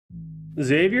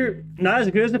Xavier, not as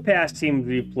good as the past teams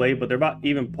we played, but they're about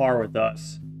even par with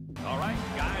us. All right,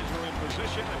 guys are in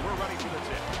position, and we're ready for the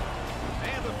tip.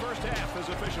 And the first half has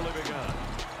officially begun.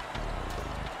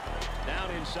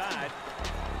 Down inside.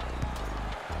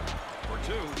 For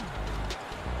two.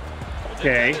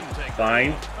 Okay,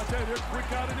 fine.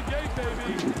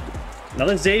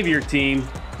 Another Xavier team.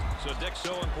 So Dick's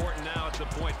so important now at the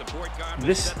point. The point guard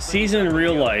this season in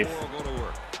real life.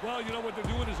 Well, you know what they're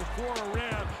doing is a 4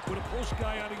 around with a post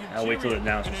guy on the interior. I'll wait till the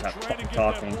announcers stop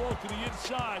talking. That ball to the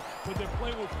inside, but they're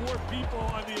playing with 4 people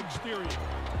on the exterior.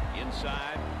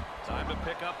 Inside, time to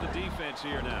pick up the defense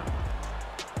here now.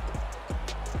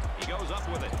 He goes up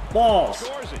with it. Balls.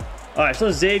 All right,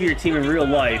 so Xavier team in real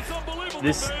life.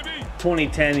 This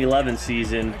 2010-11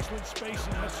 season,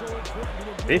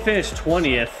 they finished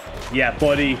 20th. Yeah,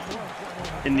 buddy.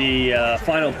 In the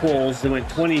final polls, they went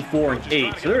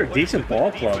 24-8, so they're a decent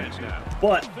ball club.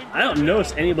 But I don't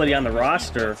notice anybody on the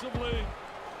roster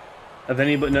of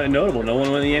anybody notable. No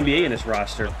one won the NBA in this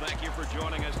roster. Well, thank you for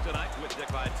joining us tonight with Dick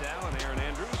Vitale and Aaron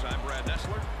Andrews. I'm Brad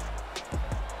Nessler.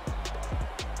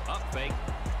 Up fake.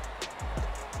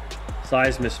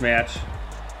 Size mismatch.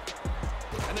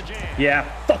 And the jam. Yeah,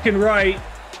 fucking right.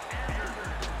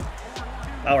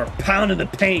 Our pound in the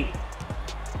paint.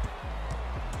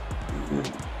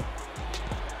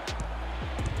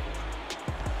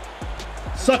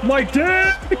 Suck my dick!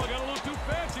 Got a little too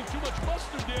fancy, too much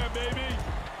mustard there, baby.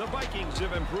 The Vikings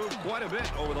have improved quite a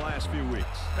bit over the last few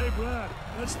weeks. Hey, Brad,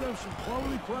 that stems from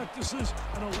quality practices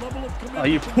and a level of commitment. Oh,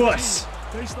 you puss!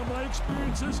 Based on my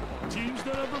experiences, teams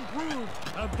that have improved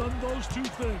have done those 2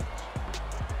 things.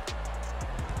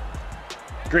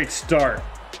 Great start.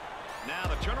 Now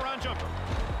the turnaround jumper.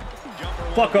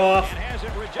 Fuck off.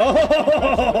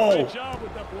 Oh! Great job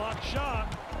with that block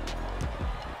shot.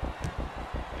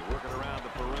 They work it around the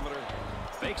perimeter.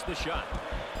 Fakes the shot.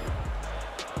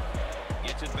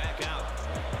 Gets it back out.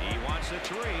 He wants a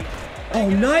 3. Oh,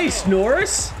 nice,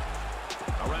 Norris.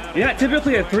 You're not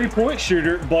typically a 3-point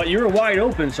shooter, but you were wide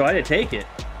open, so I had to take it.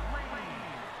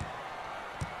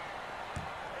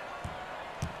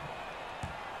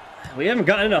 We haven't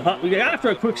gotten we got off to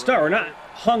a quick start. We're not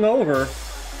hung over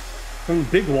from the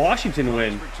big Washington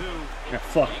win. Yeah,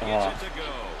 fuck off.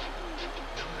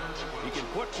 He can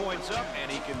put points up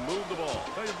and he can move the ball.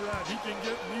 Tell you, Brad, he can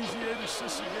get an easy 8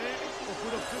 assists a game or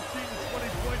put up 15 to 20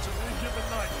 points on any given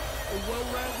night. A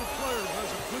well-rounded player who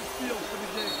has a good feel for the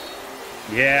game.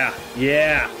 Yeah,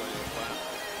 yeah.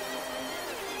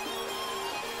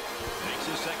 Makes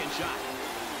his second shot.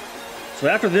 So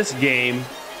after this game,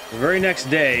 the very next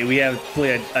day, we have to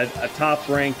play a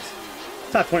top-ranked,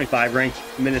 top 25 ranked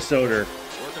Minnesota.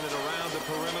 Working it around the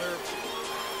perimeter.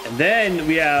 And then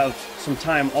we have some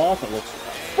time off, it looks like.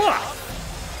 Fuck!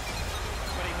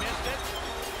 But he missed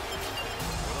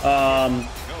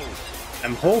it.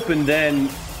 I'm hoping then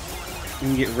we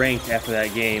can get ranked after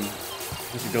that game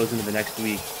if it goes into the next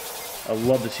week. I'd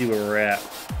love to see where we're at.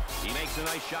 He makes a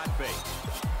nice shot fake.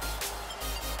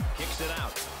 Kicks it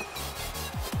out.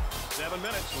 7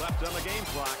 minutes left on the game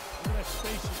clock. Look at that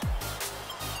spacing.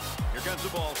 Here comes the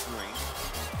ball screen.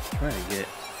 Trying to get.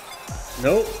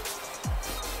 Nope.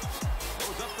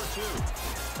 Goes up for 2.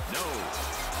 No.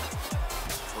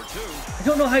 For 2. I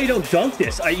don't know how you don't dunk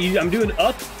this. I'm doing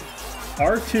up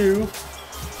R2.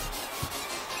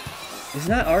 Isn't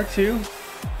that R2?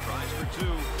 Tries for 2.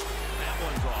 That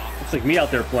one's off. Looks like me out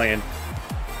there playing.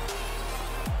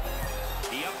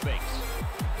 He up fakes.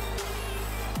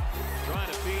 Trying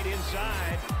to feed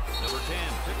inside. Number 10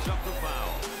 picks up the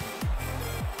foul.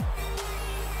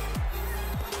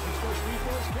 Those free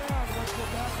throws count. Let's go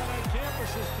back on our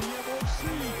campus as PMOC.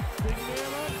 Big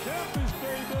man on campus,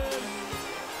 baby.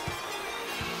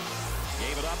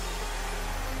 Gave it up.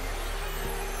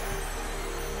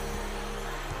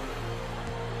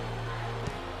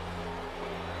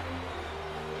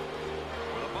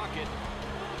 With a bucket.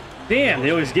 Damn, they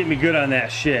always get me good on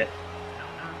that shit.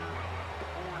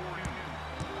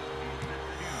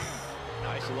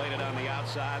 Isolated on the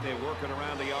outside. They're working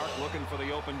around the arc, looking for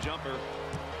the open jumper.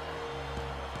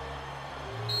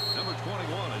 Number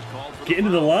 21 is called for Get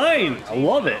into the line. I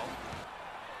love it.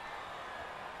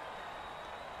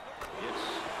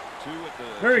 It's 2 at the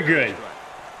Very good.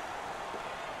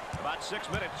 About 6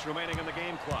 minutes remaining in the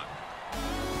game clock.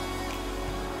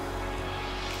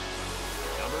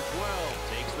 Number 12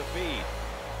 takes the feed.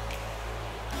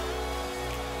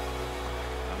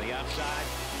 On the outside.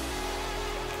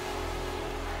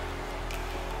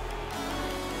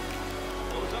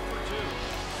 Goes up for 2.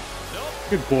 Nope.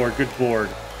 Good board, good board.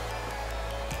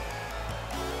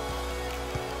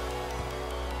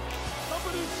 Up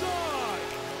and inside.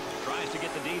 Tries to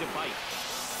get the D to bite.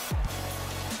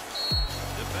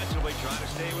 defensively trying to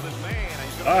stay with his man.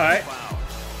 He's going to all right. foul.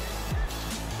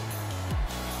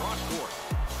 Cross court.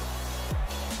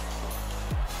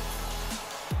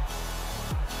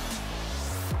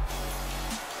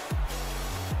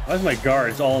 Why's my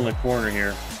guard? It's all in the corner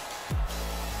here.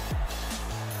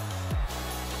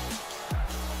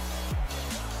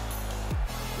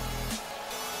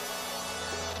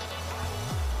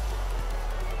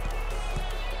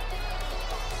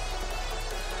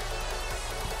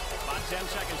 About 10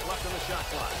 seconds left on the shot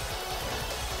clock.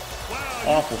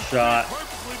 Wow, Awful shot.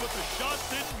 perfectly, but the shot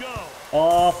didn't go.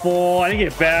 Awful. I didn't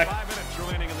get back. 5 minutes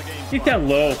remaining in the game. Get down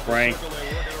low, Frank.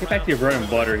 Get back to your bread and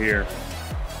butter here.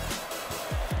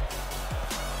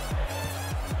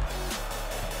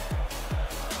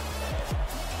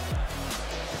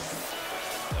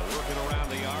 They're working around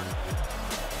the arc.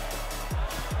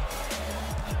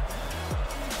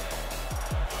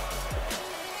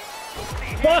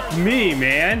 Fuck me,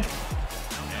 man.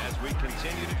 As we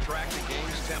continue to track the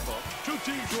game's tempo. Two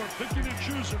teams who are picking and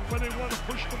choosing when they want to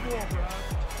push the ball, Brad.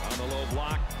 On the low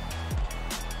block.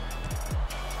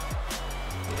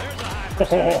 There's a high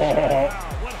percentage. Wow,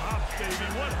 what hops, baby,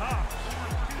 what hops.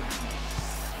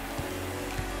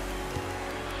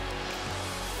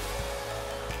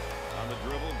 On the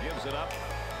dribble, gives it up.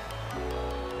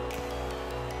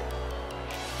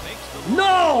 Makes the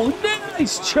No!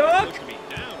 Nice, Chuck! Looks to be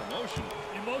down emotionally.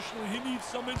 Emotionally, he needs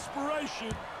some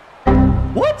inspiration.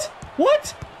 What?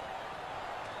 What?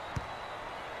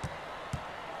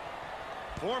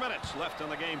 4 minutes left on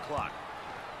the game clock.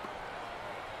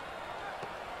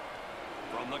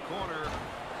 From the corner,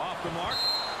 off the mark.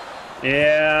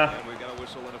 Yeah. And we got a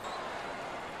whistle and a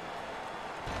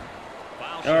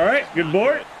foul. All right, good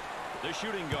board. The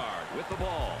shooting guard with the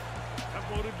ball.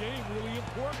 Tempo of the game really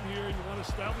important here. You want to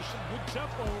establish some good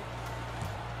tempo.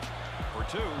 For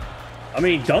two. I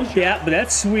mean, dunk gap, but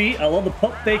that's sweet. I love the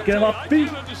pump fake, get him off I feet.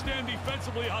 can't understand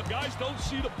defensively how guys don't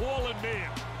see the ball in man.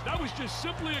 That was just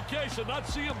simply a case of not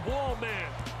seeing ball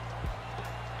man.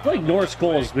 I feel like Norris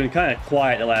Cole has been kind of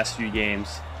quiet the last few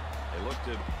games. They look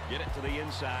to get it to the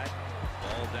inside.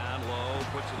 Ball down low,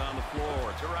 puts it on the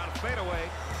floor. It's around a fadeaway.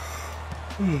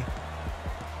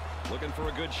 Looking for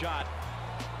a good shot.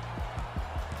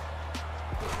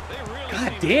 They really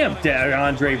God seem to damn, be running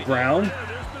Andre this Brown. Yeah,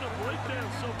 there's been a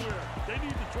breakdown somewhere. They need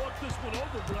to talk this one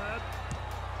over, Brad.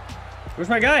 Where's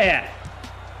my guy at?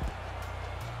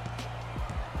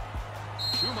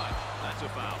 Too much. That's a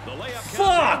foul. The layup counts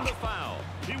Fuck! and the foul.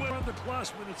 He went on the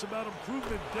classman. It's about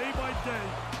improvement day by day,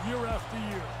 year after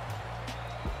year.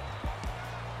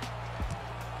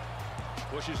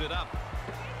 Pushes it up.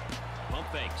 Pump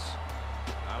fakes.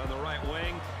 Out on the right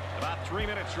wing. About 3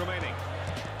 minutes remaining.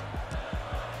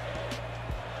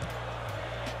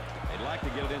 They'd like to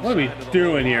get it inside. What are we to the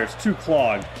doing low here? block. It's too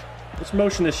clogged. Let's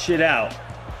motion this shit out.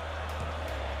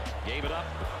 Gave it up.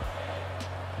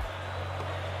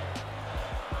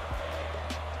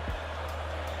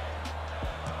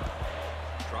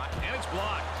 Try, and it's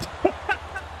blocked.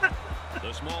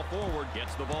 The small forward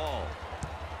gets the ball.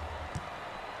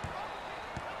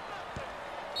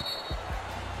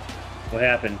 What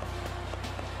happened?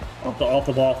 Off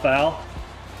the ball foul.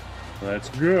 Let's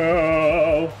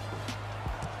go.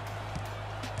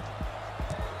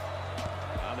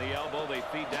 On the elbow, they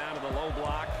feed down to the low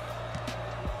block.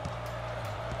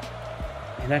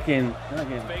 And I can.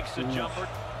 Fakes the jumper.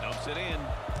 Dumps it in.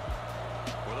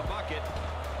 For the bucket.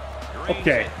 Drains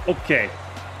Okay, it. okay.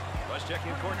 Let's check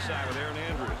in courtside with Aaron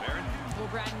Andrews. Aaron? Well,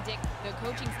 Brad and Dick, the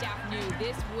coaching staff knew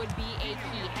this would be a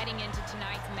key heading into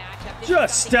tonight's matchup. This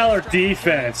Just is something stellar extra for the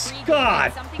defense. pregame,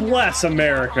 God something they're bless talking about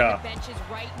America. on the benches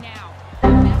right now. The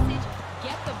message: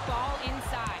 get the ball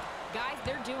inside, guys.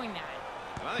 They're doing that.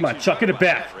 And I think Come on, she's chuck right it about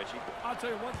back. that, Richie. I'll tell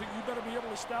you one thing, you better be able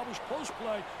to establish post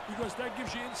play because that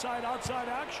gives you inside-outside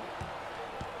action.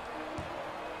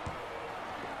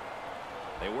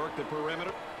 They work the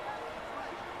perimeter.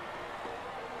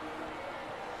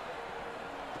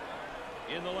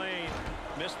 In the lane.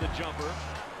 Missed the jumper.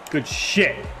 Good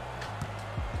shit.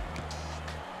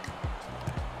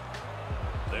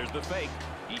 There's the fake.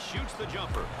 He shoots the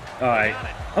jumper. All right. Got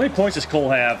it. How many points does Cole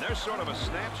have? There's sort of a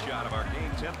snapshot of our game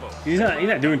tempo. He's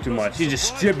not doing too much. He's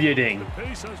distributing. The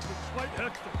pace has been quite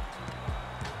hectic.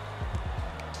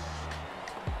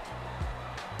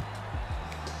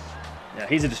 Yeah,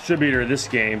 he's a distributor this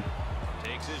game.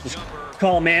 Takes his jumper.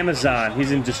 Call him Amazon.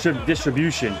 He's in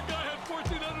distribution. That guy had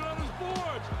 1,400 on his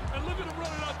boards, and look at him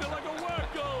running out there like a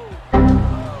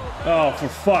wacko. Oh, for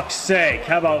fuck's sake.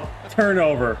 How about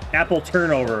turnover? Apple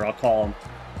turnover, I'll call him.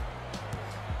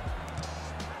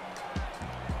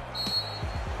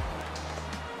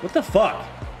 What the fuck?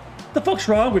 What the fuck's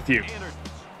wrong with you?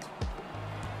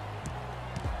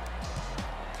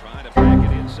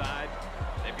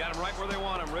 where they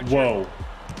want him, Richard. Whoa.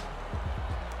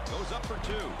 Goes up for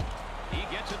 2. He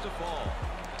gets it to fall.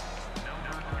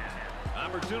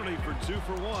 Opportunity for 2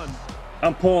 for 1.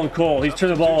 I'm pulling Cole. He's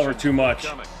turned the ball over too much.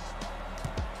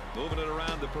 Moving it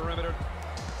around the perimeter.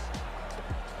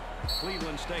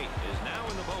 Cleveland State is now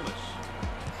in the bonus.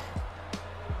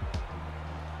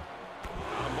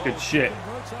 Good shit.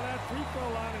 Converts on that free throw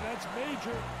line, and that's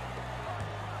major.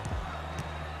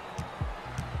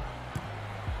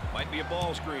 Might be a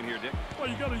ball screen here, Dick. Well,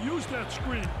 you got to use that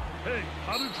screen. Hey,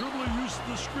 how did dribbler use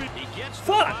the screen? He gets the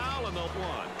Fuck. foul, and they'll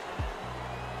block.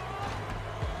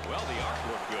 Well, the arc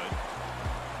looked good.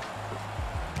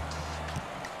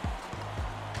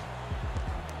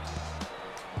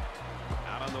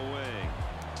 Out on the wing.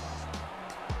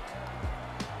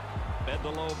 Fed the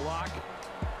low block.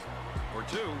 For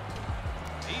 2.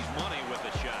 He's money with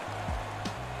the shot.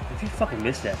 If you fucking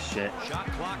missed that shit. Shot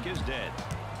clock is dead.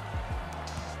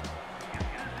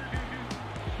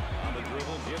 On the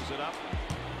dribble, gives it up.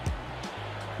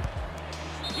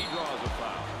 He draws a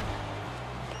foul.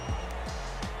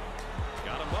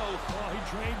 Got them both. Oh,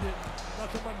 he drained it.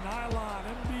 Nothing but nylon,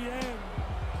 MBN.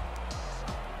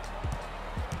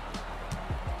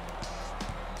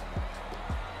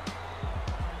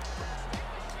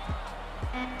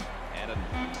 And a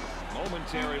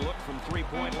momentary look from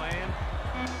three-point land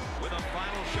with a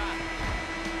final shot.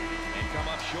 And come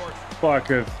up short.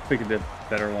 Fuck, I picked the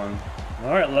better one. All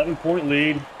right, 11-point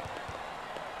lead.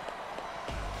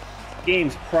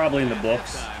 Game's probably in the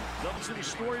books. That's the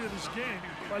story of this game.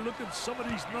 If I look at some of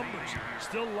these numbers,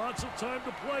 still lots of time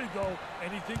to play, though.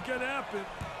 Anything can happen.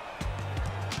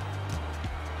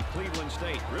 Cleveland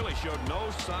State really showed no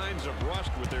signs of rust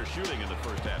with their shooting in the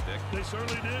first half, Dick. They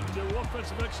certainly did. Their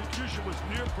offensive execution was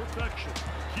near perfection.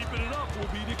 Keeping it up will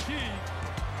be the key.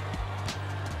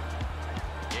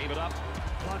 Gave it up.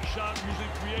 Block shot usually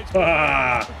creates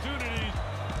Ah. opportunities.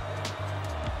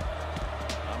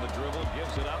 On the dribble,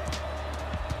 gives it up.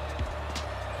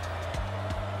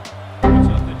 Puts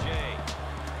up the J.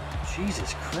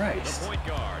 Jesus The Christ. point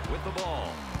guard with the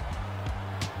ball.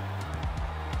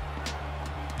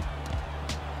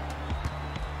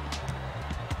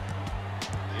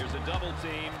 Here's a double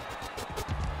team.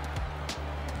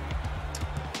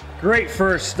 Great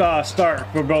first start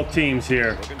for both teams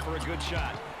here. Looking for a good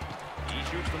shot. He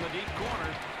shoots from the deep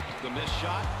corner. The missed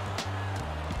shot.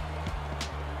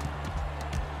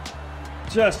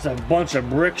 Just a bunch of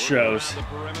brick shows. Around the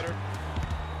perimeter.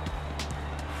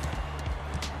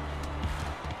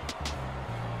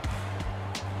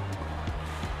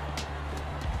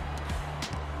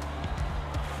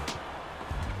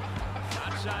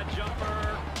 Outside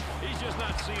jumper. He's just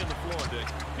not seeing the floor, Dick.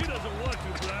 He doesn't want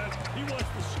to, Brad. He wants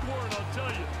to score, and I'll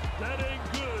tell you, that ain't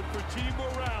good for team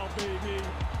morale, baby.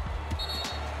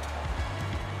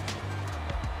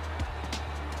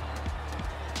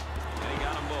 And he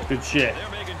got them both. Good shit.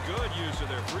 They're making good use of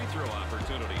their free throw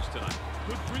opportunities tonight.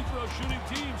 Good free throw shooting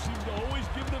teams seem to always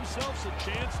give themselves a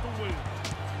chance to win.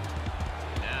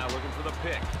 Now looking for the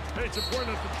pick. Hey, it's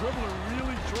important that the dribbler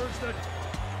really turns that.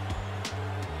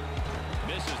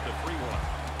 Misses the free one.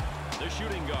 The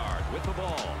shooting guard with the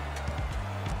ball.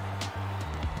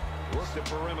 Work the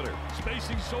perimeter.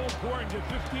 Spacing so important. Get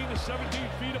 15 to 17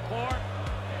 feet apart.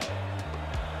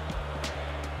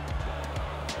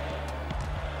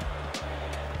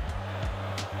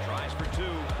 Tries for 2.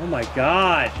 Oh my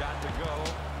God. Shot to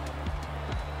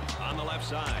go. On the left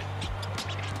side.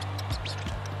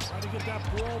 Trying to get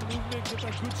that ball movement, get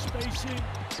that good spacing.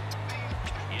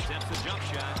 He attempts the jump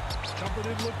shot. Jumper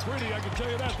didn't look pretty, I can tell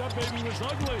you that. That baby was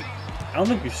ugly. I don't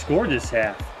think we scored this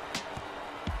half.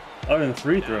 Other than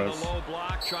free Down throws. the low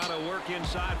block, trying to work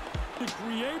inside. They're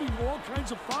creating all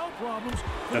kinds of foul problems.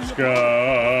 Let's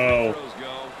go. Throws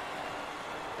go.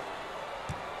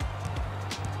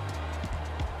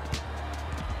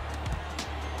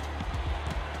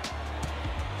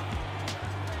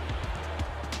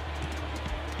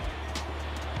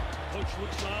 Coach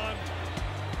looks on.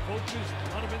 Coaches,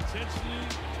 a lot of intensity,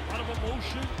 a lot of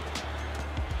emotion.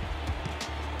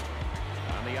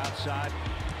 On the outside.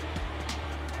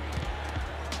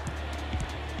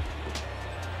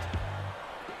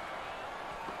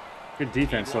 Good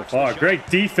defense so far. Great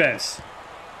defense.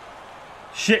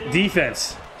 Shit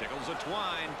defense. Tickles a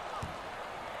twine.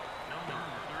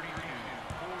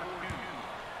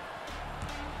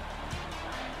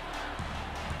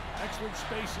 Excellent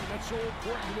spacing. That's so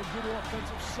important to a good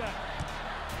offensive set.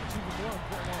 It's even more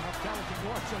important to have talented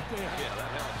guards like they have. Yeah,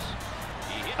 that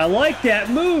helps. He hits I like that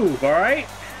move, all right?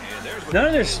 and there's what None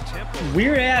of the this tempo.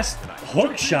 weird-ass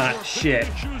hook shot Picking shit.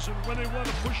 and choosing when they want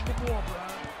to push the ball,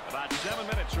 Brad. About 7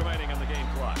 minutes remaining on the game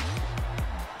clock.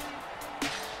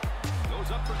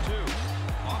 He's up for 2.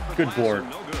 Off the Good glass board. and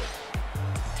no good.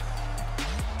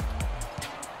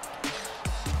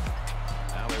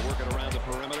 Now they work it around the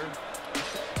perimeter.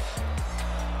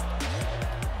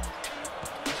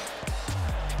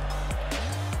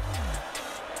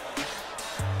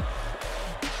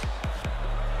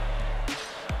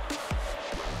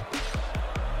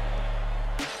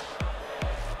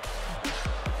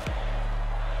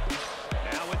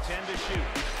 Now with 10 to shoot.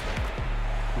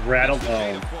 Rattled That's the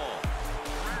day home. to fall.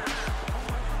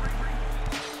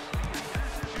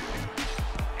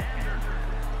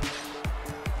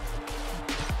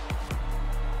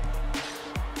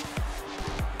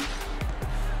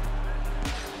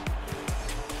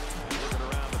 Working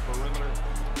around the perimeter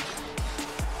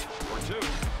for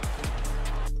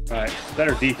 2. All right,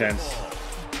 better defense.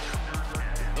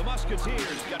 The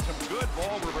Musketeers got some good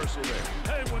ball reversal there.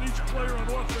 Hey, when each player on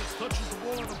offense touches the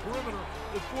ball on the perimeter,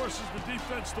 it forces the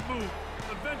defense to move.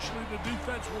 Eventually, the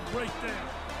defense will break down.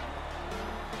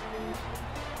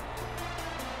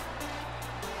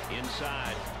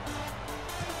 Inside.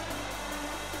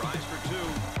 Tries for 2.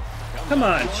 Comes Come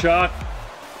up on, short. Chuck.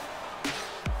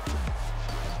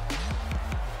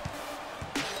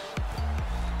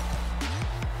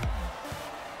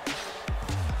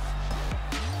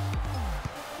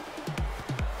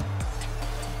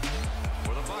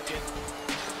 For the bucket.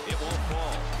 It won't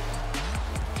fall.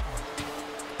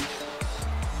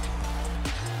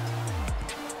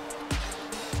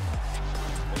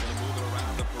 They're going to move it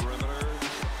around the perimeter.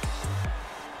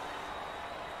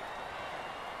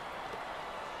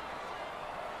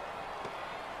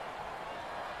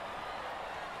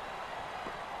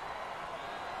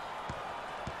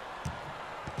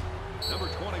 Number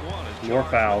 21 is More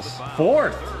charged fouls. with the foul.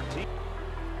 Fourth. Third team.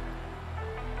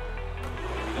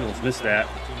 Almost missed that.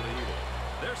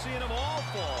 They're seeing them all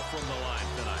fall from the line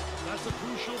tonight. That's a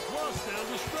crucial plus down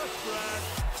the stretch, Brad.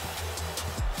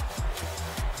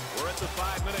 We're at the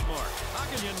 5-minute mark. How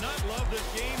can you not love this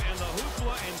game and the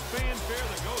hoopla and fanfare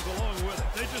that goes along with it?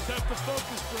 They just have to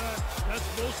focus, Brad. That's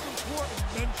most important.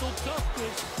 Mental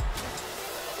toughness.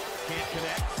 Can't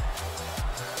connect.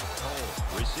 Oh,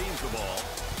 receives the ball.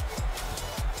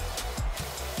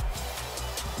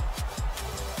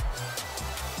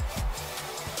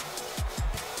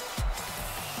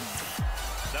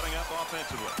 Setting up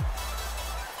offensively.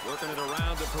 Working it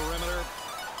around the perimeter.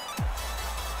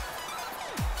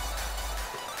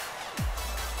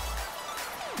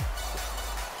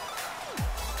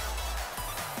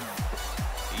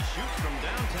 He shoots from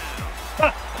downtown.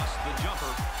 Busts the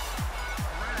jumper.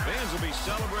 Fans will be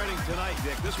celebrating tonight,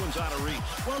 Dick. This one's out of reach.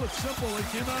 Well, it's simple. They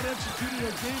came out executing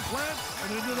their game plan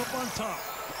and ended up on top.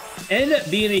 Ended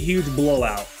up being a huge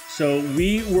blowout. So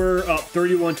we were up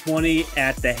 31-20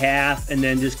 at the half and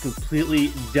then just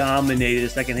completely dominated the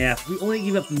second half. We only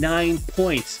gave up 9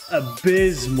 points.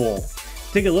 Abysmal.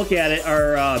 Take a look at it.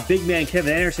 Our big man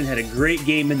Kevin Anderson had a great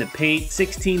game in the paint,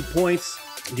 16 points.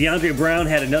 DeAndre Brown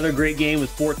had another great game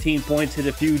with 14 points, hit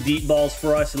a few deep balls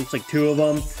for us. It looks like 2 of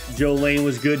them. Joe Lane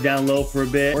was good down low for a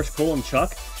bit. Of course, Cole and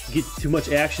Chuck get too much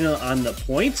action on the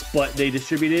points, but they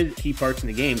distributed key parts in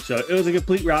the game. So it was a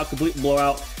complete rout, complete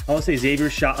blowout. I want to say Xavier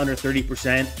shot under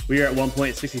 30%. We are at one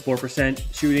point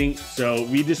 64% shooting. So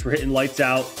we just were hitting lights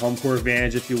out, home court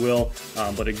advantage, if you will.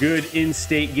 But a good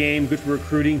in-state game, good for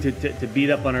recruiting to beat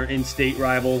up on our in-state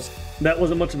rivals. That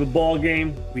wasn't much of a ball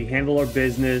game. We handle our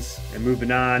business and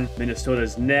moving on.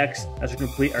 Minnesota's next as we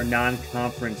complete our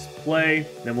non-conference play.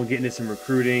 Then we'll get into some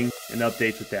recruiting and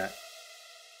updates with that.